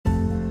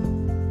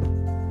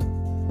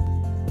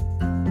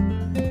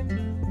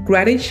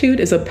Gratitude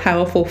is a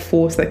powerful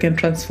force that can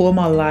transform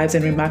our lives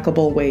in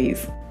remarkable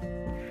ways.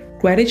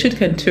 Gratitude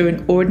can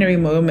turn ordinary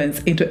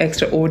moments into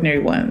extraordinary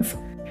ones.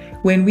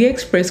 When we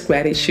express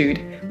gratitude,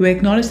 we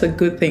acknowledge the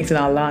good things in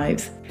our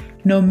lives,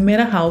 no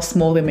matter how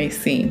small they may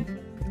seem.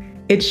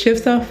 It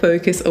shifts our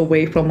focus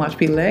away from what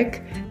we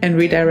lack and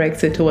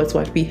redirects it towards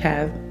what we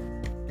have.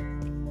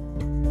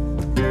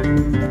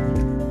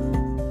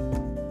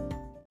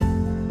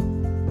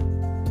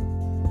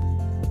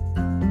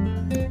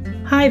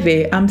 Hi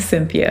there, I'm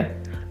Cynthia.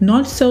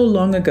 Not so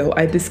long ago,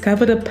 I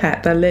discovered a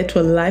path that led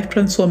to a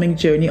life-transforming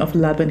journey of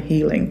love and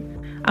healing.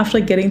 After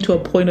getting to a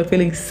point of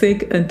feeling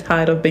sick and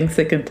tired of being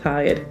sick and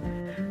tired.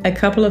 A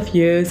couple of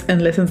years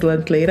and lessons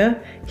learned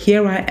later,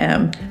 here I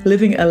am,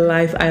 living a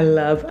life I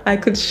love. I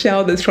could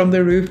shout this from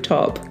the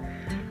rooftop.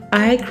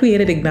 I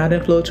created Ignite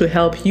and Flow to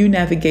help you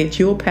navigate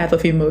your path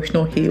of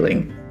emotional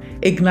healing,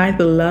 ignite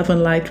the love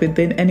and light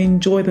within, and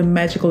enjoy the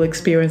magical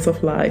experience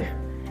of life.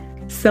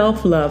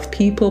 Self-love,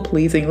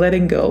 people-pleasing,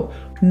 letting go,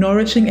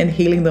 nourishing and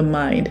healing the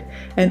mind,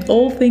 and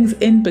all things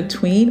in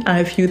between are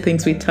a few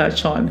things we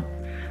touch on.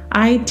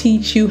 I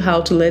teach you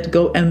how to let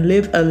go and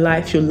live a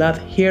life you love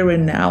here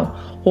and now,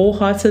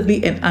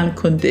 wholeheartedly and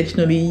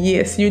unconditionally.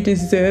 Yes, you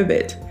deserve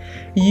it.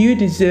 You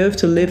deserve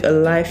to live a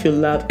life you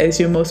love as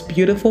your most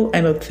beautiful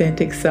and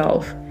authentic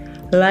self.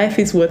 Life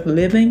is worth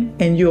living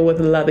and you're worth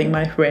loving,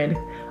 my friend.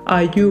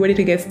 Are you ready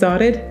to get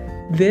started?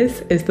 This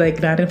is the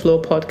Ignite and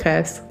Flow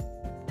podcast.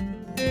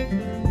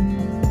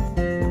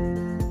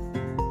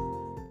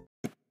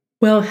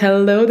 Well,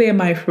 hello there,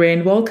 my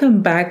friend.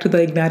 Welcome back to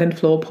the Ignite and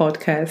Flow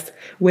podcast,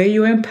 where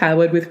you're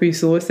empowered with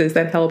resources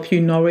that help you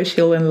nourish,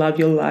 heal, and love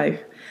your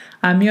life.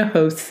 I'm your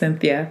host,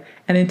 Cynthia,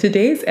 and in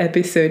today's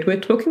episode,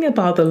 we're talking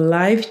about the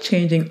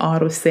life-changing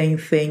art of saying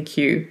thank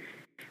you.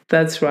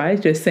 That's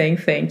right, just saying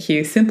thank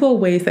you. Simple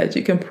ways that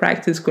you can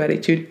practice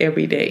gratitude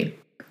every day.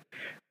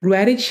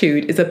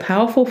 Gratitude is a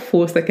powerful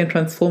force that can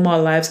transform our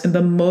lives in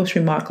the most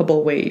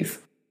remarkable ways.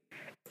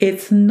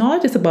 It's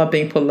not just about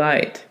being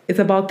polite. It's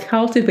about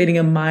cultivating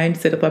a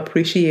mindset of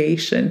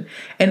appreciation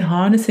and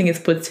harnessing its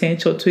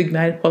potential to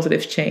ignite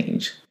positive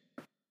change.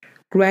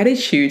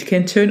 Gratitude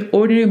can turn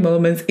ordinary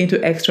moments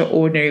into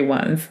extraordinary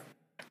ones,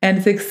 and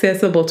it's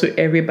accessible to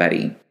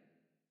everybody.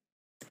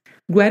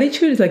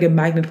 Gratitude is like a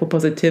magnet for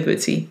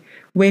positivity.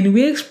 When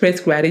we express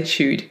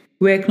gratitude,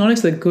 we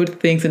acknowledge the good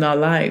things in our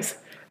lives,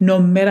 no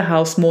matter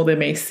how small they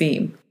may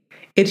seem.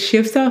 It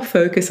shifts our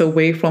focus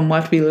away from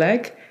what we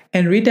lack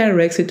and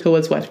redirects it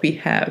towards what we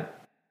have.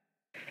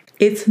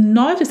 It's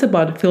not just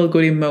about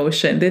feel-good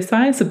emotion. There's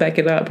science to back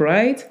it up,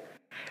 right?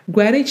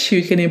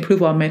 Gratitude can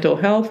improve our mental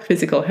health,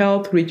 physical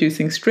health,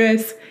 reducing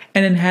stress,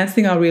 and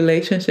enhancing our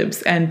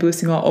relationships and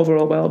boosting our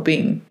overall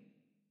well-being.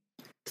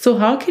 So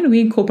how can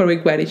we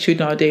incorporate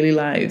gratitude in our daily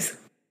lives?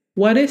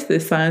 What is the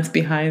science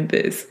behind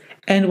this?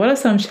 And what are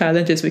some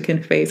challenges we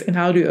can face and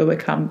how do we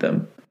overcome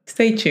them?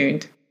 Stay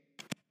tuned.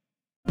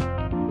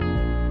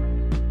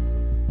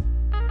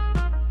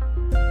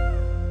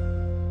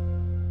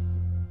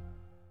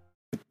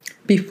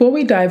 Before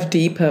we dive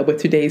deeper with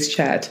today's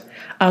chat,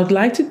 I would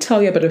like to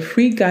tell you about a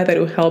free guide that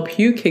will help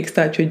you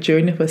kickstart your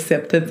journey of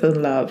acceptance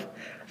and love,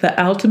 the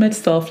Ultimate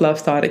Self-Love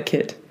Starter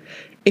Kit.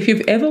 If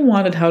you've ever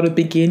wondered how to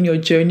begin your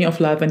journey of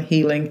love and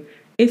healing,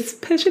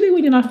 especially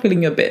when you're not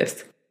feeling your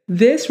best,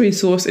 this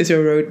resource is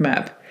your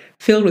roadmap,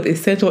 filled with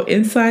essential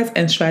insights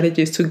and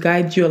strategies to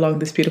guide you along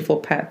this beautiful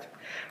path.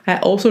 I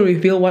also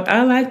reveal what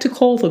I like to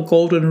call the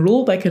golden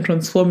rule that can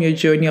transform your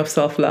journey of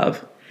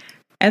self-love.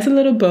 As a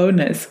little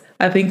bonus,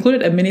 I've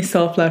included a mini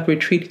self-love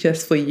retreat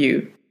just for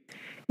you.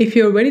 If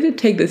you're ready to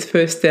take this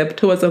first step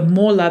towards a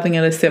more loving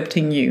and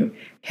accepting you,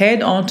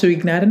 head on to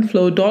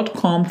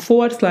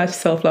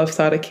igniteandflow.com/self-love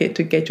starter kit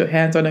to get your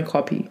hands on a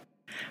copy.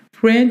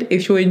 Friend,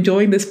 if you're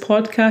enjoying this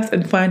podcast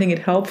and finding it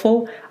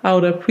helpful, I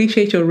would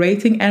appreciate your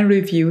rating and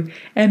review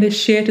and a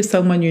share to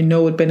someone you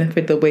know would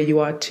benefit the way you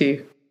are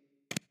too.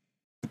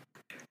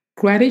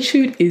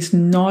 Gratitude is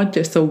not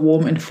just a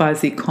warm and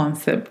fuzzy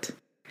concept.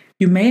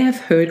 You may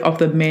have heard of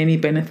the many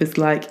benefits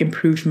like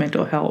improved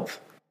mental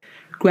health.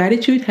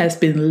 Gratitude has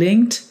been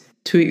linked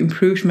to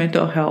improved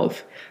mental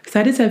health.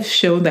 Studies have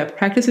shown that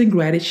practicing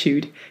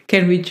gratitude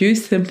can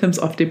reduce symptoms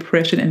of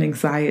depression and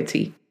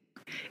anxiety.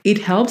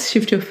 It helps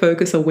shift your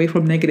focus away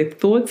from negative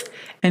thoughts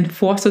and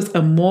fosters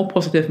a more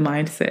positive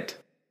mindset.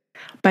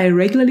 By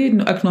regularly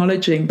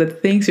acknowledging the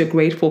things you're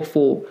grateful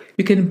for,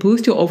 you can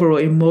boost your overall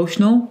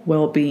emotional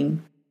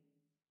well-being.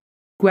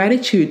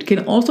 Gratitude can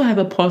also have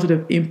a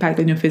positive impact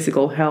on your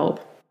physical health.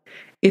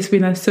 It's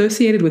been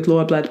associated with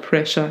lower blood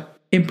pressure,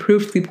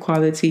 improved sleep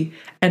quality,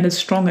 and a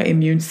stronger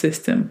immune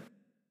system.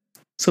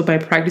 So by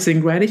practicing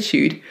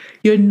gratitude,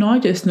 you're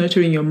not just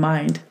nurturing your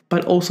mind,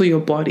 but also your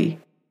body.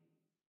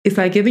 It's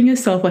like giving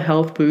yourself a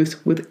health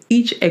boost with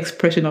each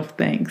expression of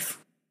thanks.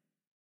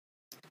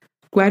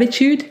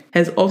 Gratitude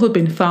has also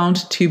been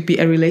found to be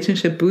a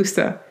relationship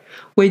booster.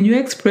 When you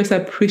express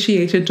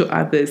appreciation to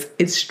others,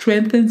 it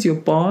strengthens your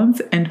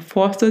bonds and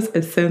fosters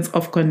a sense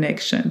of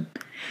connection.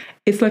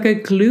 It's like a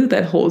glue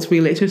that holds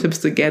relationships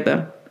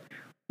together.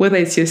 Whether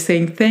it's you're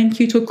saying thank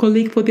you to a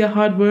colleague for their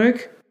hard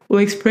work,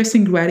 or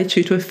expressing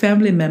gratitude to a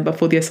family member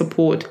for their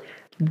support.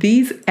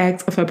 These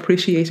acts of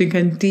appreciation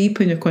can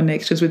deepen your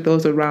connections with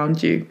those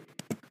around you.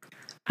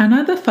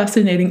 Another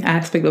fascinating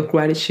aspect of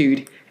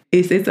gratitude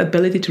is its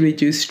ability to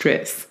reduce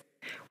stress.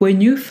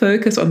 When you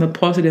focus on the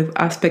positive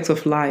aspects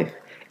of life,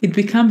 it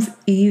becomes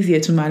easier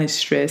to manage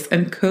stress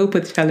and cope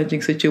with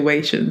challenging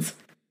situations.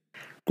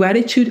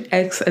 Gratitude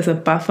acts as a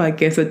buffer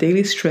against the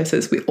daily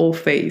stresses we all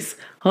face,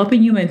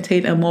 helping you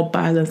maintain a more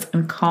balanced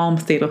and calm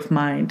state of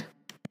mind.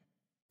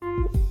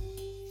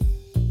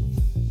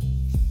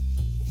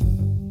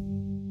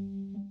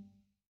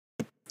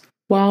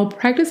 While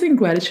practicing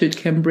gratitude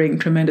can bring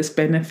tremendous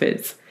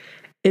benefits,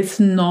 it's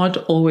not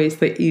always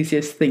the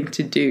easiest thing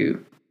to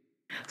do.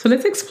 So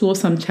let's explore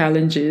some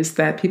challenges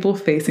that people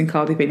face in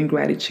cultivating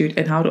gratitude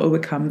and how to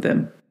overcome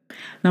them.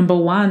 Number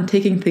one,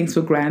 taking things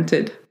for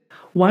granted.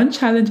 One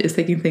challenge is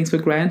taking things for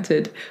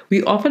granted.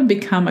 We often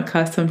become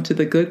accustomed to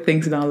the good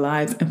things in our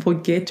lives and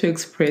forget to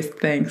express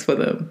thanks for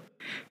them.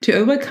 To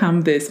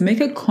overcome this,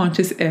 make a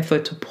conscious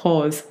effort to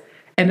pause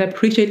and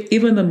appreciate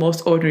even the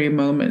most ordinary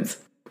moments.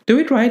 Do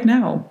it right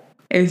now.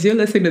 As you're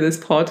listening to this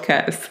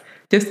podcast,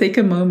 just take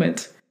a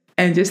moment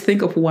and just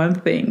think of one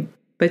thing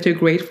that you're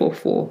grateful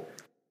for.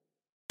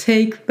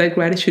 Take that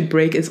gratitude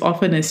break as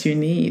often as you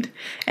need.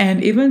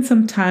 And even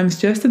sometimes,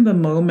 just in the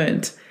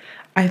moment,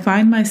 I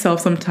find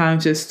myself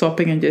sometimes just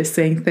stopping and just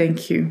saying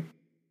thank you.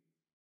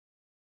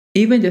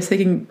 Even just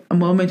taking a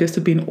moment just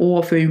to be in awe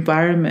of your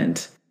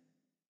environment.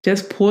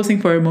 Just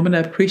pausing for a moment,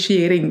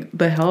 appreciating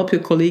the help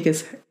your colleague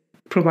has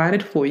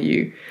provided for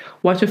you,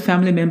 what your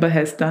family member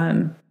has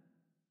done.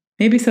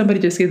 Maybe somebody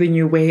just giving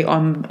you way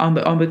on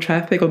the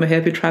traffic, on the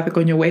heavy traffic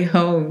on your way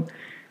home.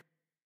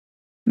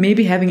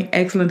 Maybe having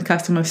excellent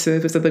customer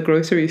service at the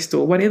grocery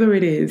store, whatever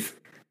it is.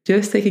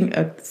 Just taking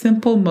a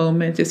simple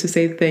moment just to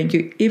say thank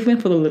you, even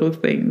for the little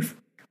things.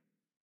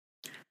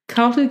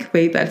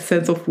 Cultivate that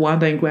sense of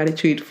wonder and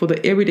gratitude for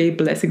the everyday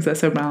blessings that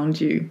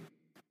surround you.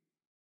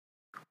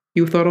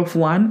 You thought of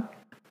one?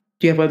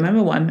 Do you have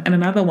another one and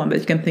another one that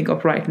you can think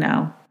of right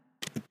now?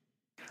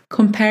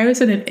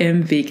 Comparison and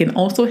envy can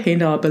also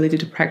hinder our ability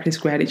to practice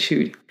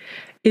gratitude.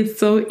 It's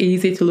so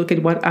easy to look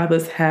at what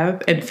others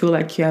have and feel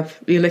like you're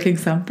lacking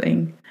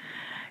something.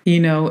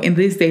 In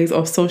these days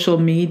of social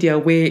media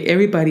where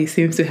everybody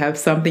seems to have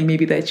something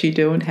maybe that you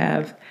don't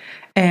have,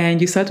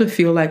 and you start to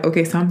feel like,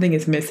 okay, something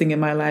is missing in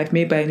my life.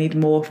 Maybe I need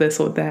more of this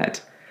or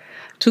that.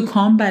 To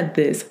combat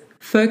this,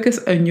 focus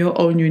on your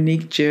own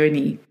unique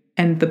journey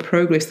and the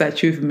progress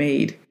that you've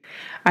made.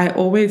 I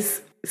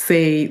always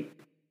say,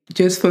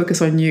 just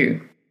focus on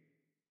you.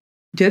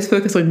 Just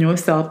focus on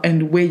yourself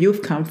and where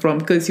you've come from,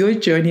 because your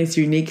journey is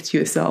unique to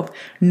yourself.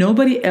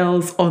 Nobody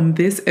else on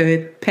this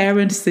earth,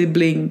 parent,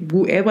 sibling,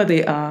 whoever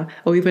they are,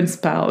 or even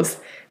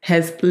spouse,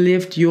 has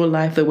lived your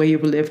life the way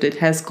you've lived it,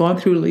 has gone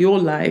through your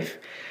life,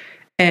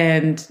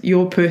 and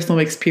your personal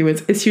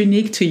experience is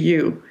unique to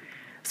you.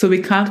 So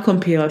we can't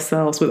compare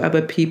ourselves with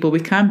other people. We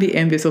can't be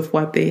envious of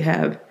what they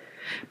have.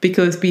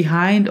 Because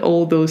behind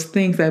all those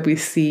things that we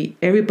see,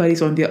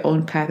 everybody's on their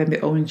own path and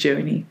their own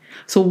journey.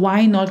 So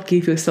why not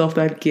give yourself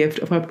that gift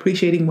of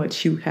appreciating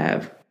what you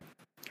have?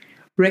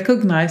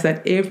 Recognize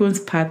that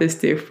everyone's path is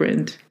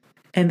different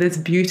and there's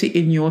beauty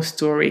in your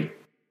story,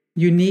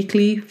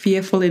 uniquely,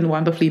 fearful, and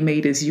wonderfully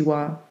made as you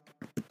are.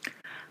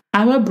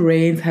 Our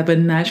brains have a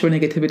natural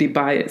negativity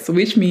bias,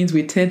 which means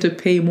we tend to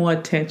pay more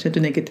attention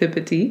to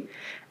negativity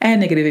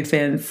and negative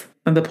events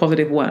than the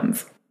positive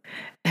ones.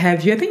 I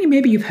think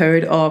maybe you've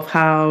heard of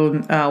how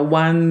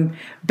one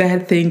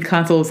bad thing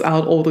cancels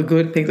out all the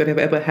good things that have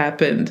ever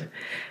happened.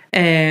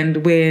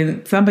 And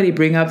when somebody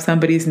bring up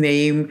somebody's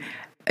name,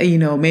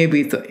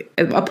 maybe it's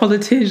a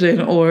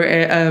politician or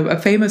a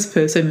famous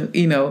person,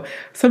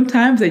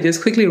 sometimes they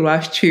just quickly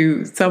rush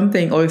to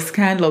something or a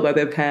scandal that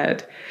they've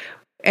had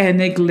and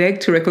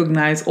neglect to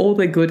recognize all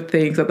the good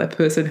things that that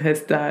person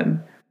has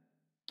done.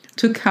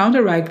 To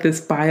counteract this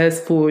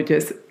bias for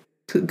just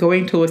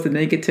going towards the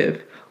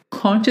negative,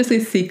 consciously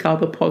seek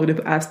out the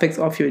positive aspects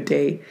of your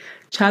day.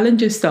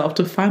 Challenge yourself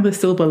to find the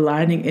silver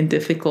lining in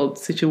difficult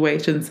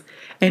situations.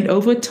 And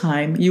over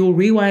time, you will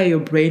rewire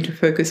your brain to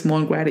focus more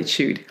on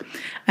gratitude.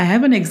 I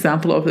have an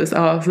example of this.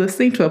 I was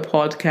listening to a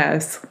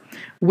podcast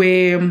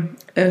where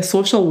a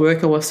social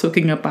worker was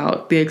talking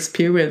about the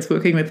experience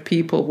working with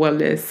people who are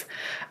less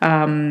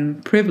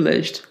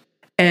privileged.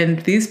 And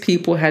these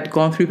people had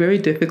gone through very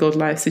difficult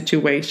life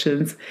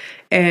situations.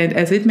 And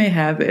as it may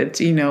have it,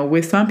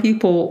 with some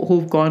people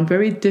who've gone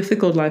very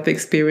difficult life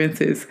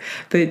experiences,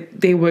 that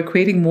they were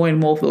creating more and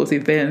more of those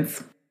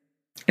events.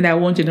 And I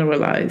won't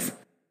generalize.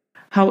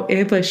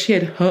 However, she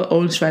had her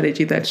own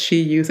strategy that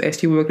she used as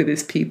she worked with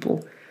these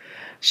people.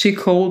 She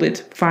called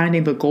it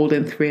finding the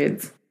golden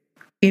threads.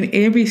 In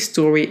every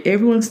story,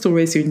 everyone's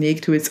story is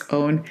unique to its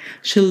own.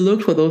 She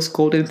looked for those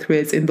golden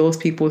threads in those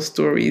people's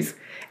stories.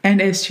 And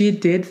as she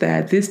did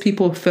that, these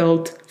people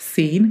felt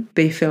seen,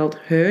 they felt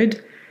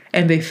heard,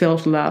 and they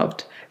felt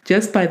loved.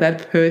 just by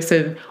that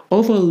person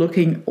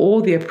overlooking all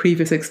their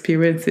previous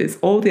experiences,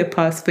 all their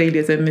past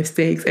failures and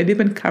mistakes, and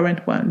even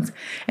current ones,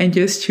 and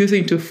just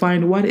choosing to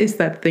find what is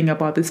that thing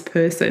about this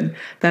person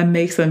that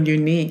makes them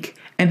unique,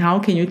 and how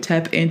can you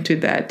tap into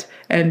that,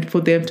 and for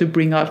them to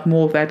bring out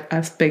more of that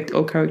aspect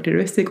or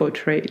characteristic or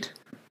trait.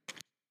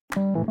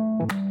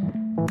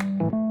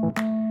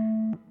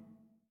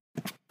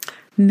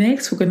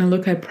 Next, we're going to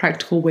look at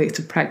practical ways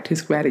to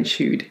practice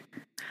gratitude.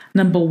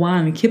 Number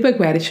 1, keep a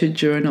gratitude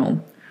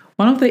journal.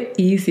 One of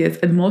the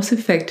easiest and most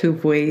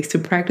effective ways to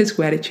practice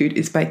gratitude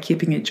is by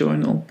keeping a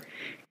journal.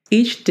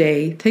 Each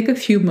day, take a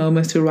few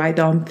moments to write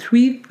down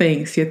 3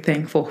 things you're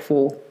thankful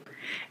for.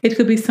 It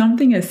could be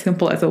something as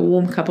simple as a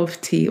warm cup of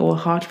tea or a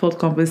heartfelt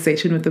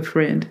conversation with a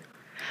friend.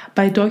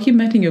 By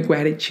documenting your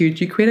gratitude,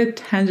 you create a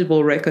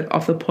tangible record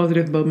of the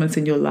positive moments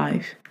in your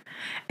life.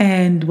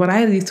 And what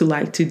I used to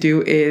like to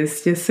do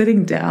is just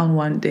sitting down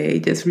one day,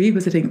 just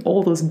revisiting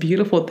all those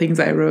beautiful things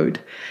I wrote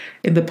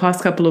in the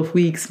past couple of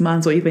weeks,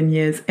 months, or even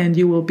years, and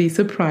you will be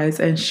surprised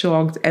and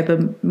shocked at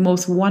the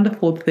most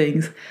wonderful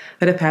things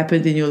that have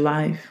happened in your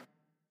life.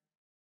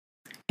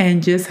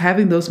 And just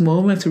having those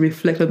moments to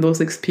reflect on those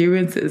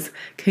experiences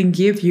can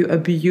give you a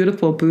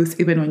beautiful boost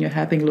even when you're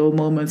having low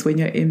moments, when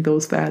you're in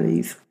those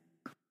valleys.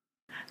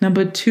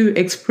 Number 2,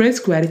 express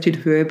gratitude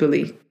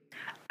verbally.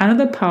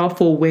 Another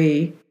powerful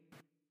way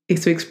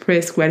is to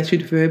express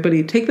gratitude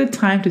verbally. Take the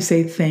time to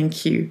say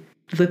thank you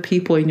to the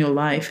people in your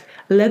life.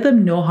 Let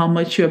them know how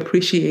much you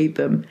appreciate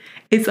them.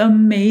 It's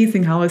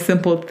amazing how a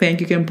simple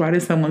thank you can brighten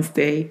someone's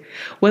day.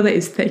 Whether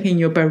it's thanking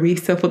your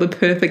barista for the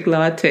perfect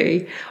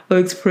latte or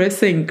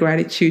expressing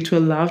gratitude to a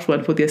loved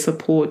one for their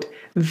support,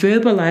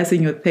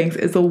 verbalizing your thanks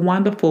is a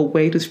wonderful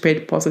way to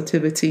spread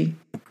positivity.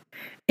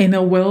 In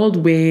a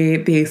world where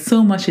there's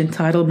so much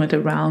entitlement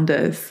around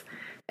us,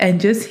 and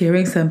just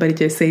hearing somebody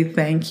just say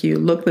thank you,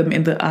 look them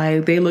in the eye,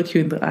 they look you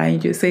in the eye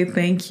and just say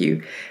thank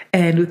you.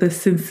 And with a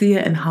sincere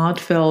and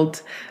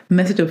heartfelt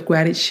message of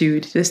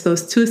gratitude, just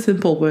those 2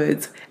 simple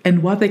words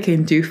and what they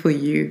can do for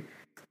you.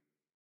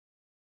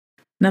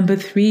 Number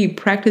 3,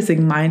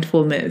 practicing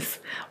mindfulness.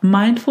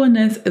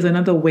 Mindfulness is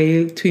another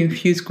way to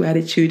infuse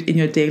gratitude in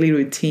your daily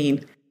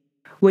routine.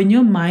 When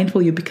you're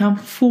mindful, you become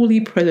fully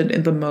present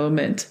in the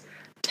moment.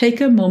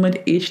 Take a moment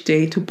each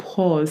day to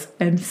pause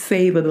and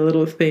savor the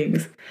little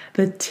things,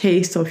 the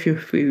taste of your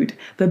food,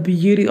 the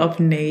beauty of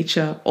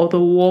nature, or the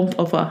warmth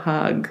of a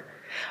hug.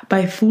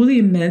 By fully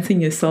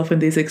immersing yourself in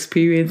these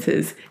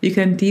experiences, you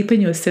can deepen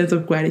your sense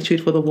of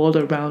gratitude for the world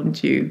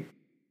around you.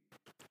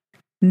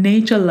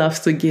 Nature loves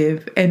to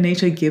give, and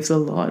nature gives a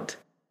lot.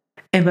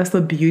 And that's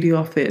the beauty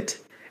of it.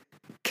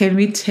 Can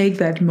we take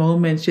that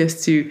moment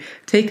just to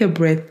take a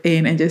breath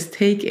in and just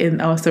take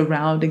in our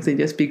surroundings and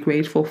just be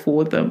grateful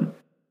for them?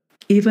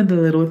 Even the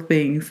little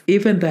things,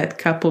 even that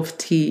cup of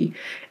tea,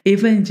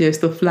 even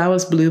just the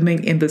flowers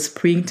blooming in the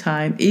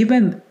springtime,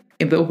 even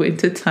in the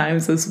winter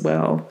times as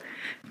well.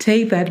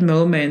 Take that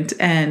moment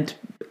and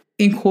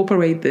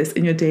incorporate this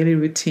in your daily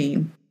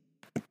routine.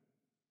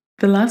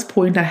 The last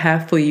point I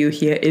have for you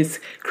here is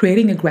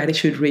creating a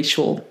gratitude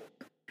ritual.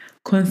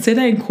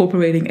 Consider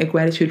incorporating a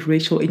gratitude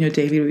ritual in your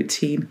daily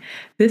routine.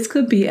 This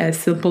could be as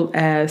simple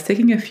as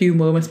taking a few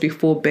moments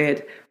before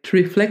bed to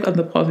reflect on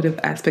the positive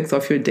aspects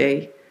of your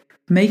day.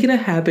 Make it a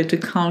habit to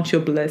count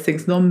your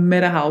blessings, no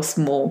matter how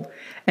small,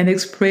 and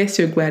express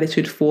your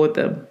gratitude for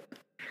them.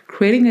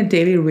 Creating a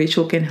daily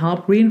ritual can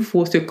help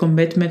reinforce your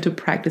commitment to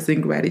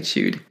practicing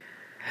gratitude.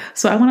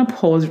 So I want to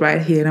pause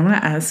right here and I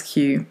want to ask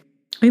you,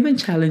 or even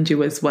challenge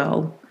you as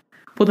well,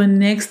 for the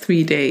next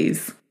 3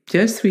 days,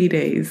 just 3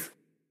 days,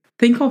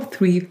 think of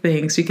 3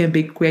 things you can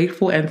be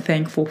grateful and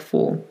thankful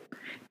for.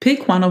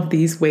 Pick one of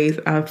these ways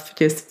I've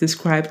just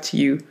described to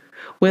you.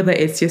 Whether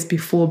it's just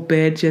before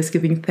bed, just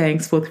giving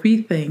thanks for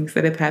 3 things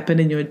that have happened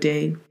in your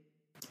day.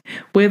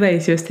 Whether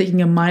it's just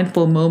taking a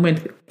mindful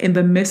moment in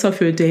the midst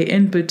of your day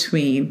in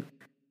between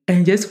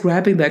and just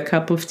grabbing that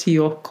cup of tea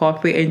or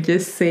coffee and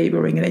just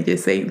savoring it and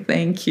just saying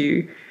thank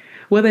you.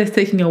 Whether it's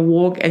taking a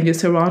walk and you're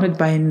surrounded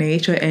by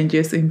nature and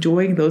just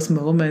enjoying those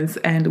moments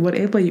and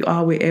whatever you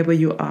are, wherever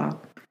you are.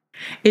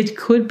 It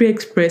could be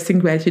expressing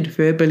gratitude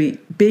verbally,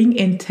 being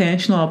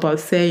intentional about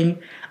saying,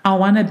 I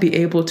want to be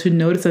able to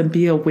notice and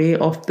be aware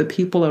of the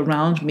people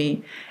around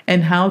me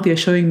and how they're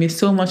showing me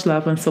so much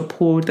love and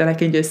support that I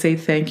can just say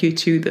thank you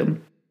to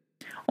them.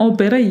 Or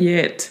better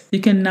yet, you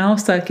can now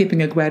start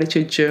keeping a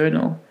gratitude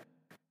journal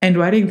and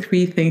writing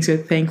 3 things you're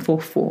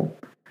thankful for.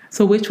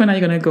 So which one are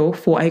you going to go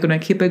for? Are you going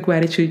to keep a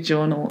gratitude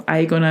journal?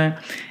 Are you going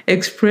to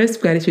express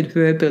gratitude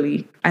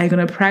verbally? Are you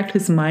going to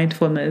practice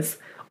mindfulness?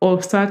 Or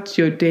start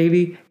your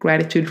daily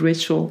gratitude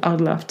ritual?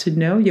 I'd love to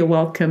know. You're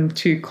welcome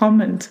to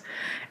comment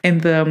in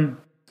the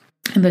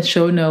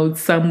show notes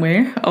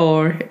somewhere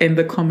or in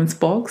the comments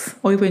box,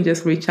 or even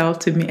just reach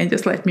out to me and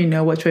just let me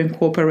know what you're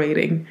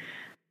incorporating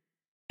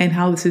and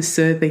how this is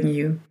serving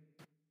you.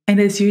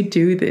 And as you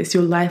do this,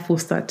 your life will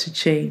start to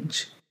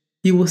change.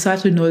 You will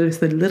start to notice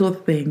the little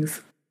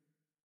things.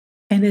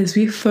 And as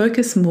we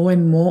focus more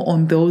and more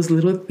on those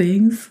little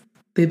things,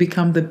 they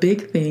become the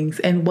big things.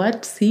 And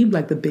what seemed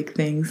like the big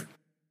things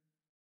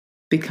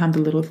become the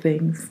little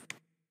things.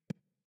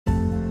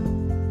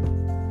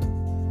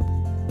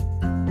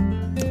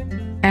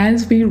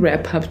 As we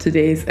wrap up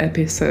today's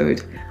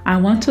episode, I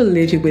want to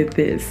leave you with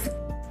this.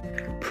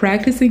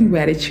 Practicing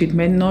gratitude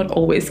may not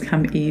always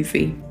come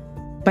easy,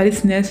 but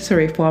it's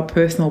necessary for our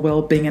personal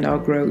well-being and our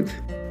growth.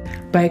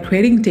 By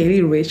creating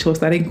daily rituals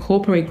that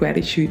incorporate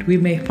gratitude, we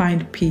may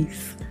find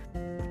peace.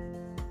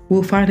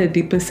 We'll find a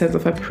deeper sense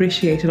of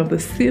appreciation of the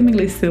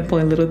seemingly simple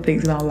and little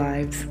things in our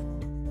lives.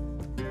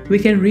 We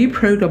can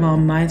reprogram our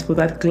minds with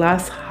that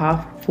glass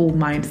half full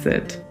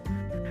mindset.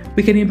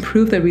 We can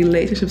improve the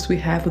relationships we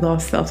have with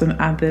ourselves and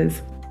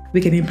others. We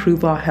can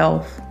improve our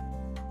health.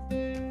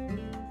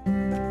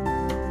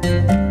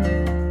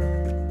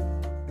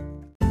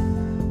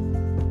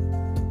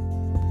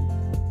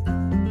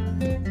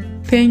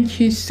 Thank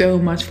you so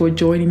much for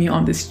joining me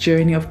on this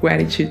journey of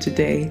gratitude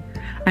today.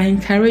 I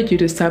encourage you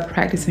to start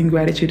practicing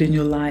gratitude in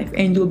your life,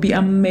 and you'll be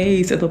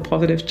amazed at the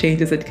positive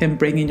changes it can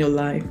bring in your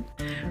life.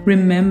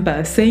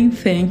 Remember, saying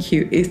thank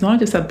you is not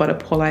just about a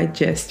polite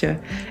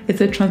gesture,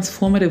 it's a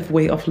transformative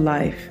way of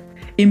life.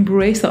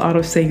 Embrace the art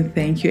of saying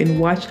thank you and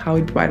watch how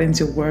it brightens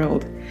your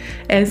world.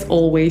 As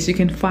always, you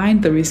can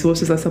find the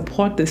resources that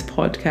support this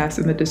podcast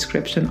in the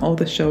description or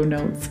the show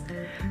notes.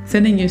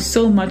 Sending you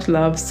so much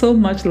love, so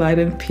much light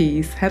and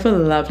peace. Have a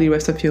lovely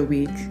rest of your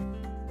week.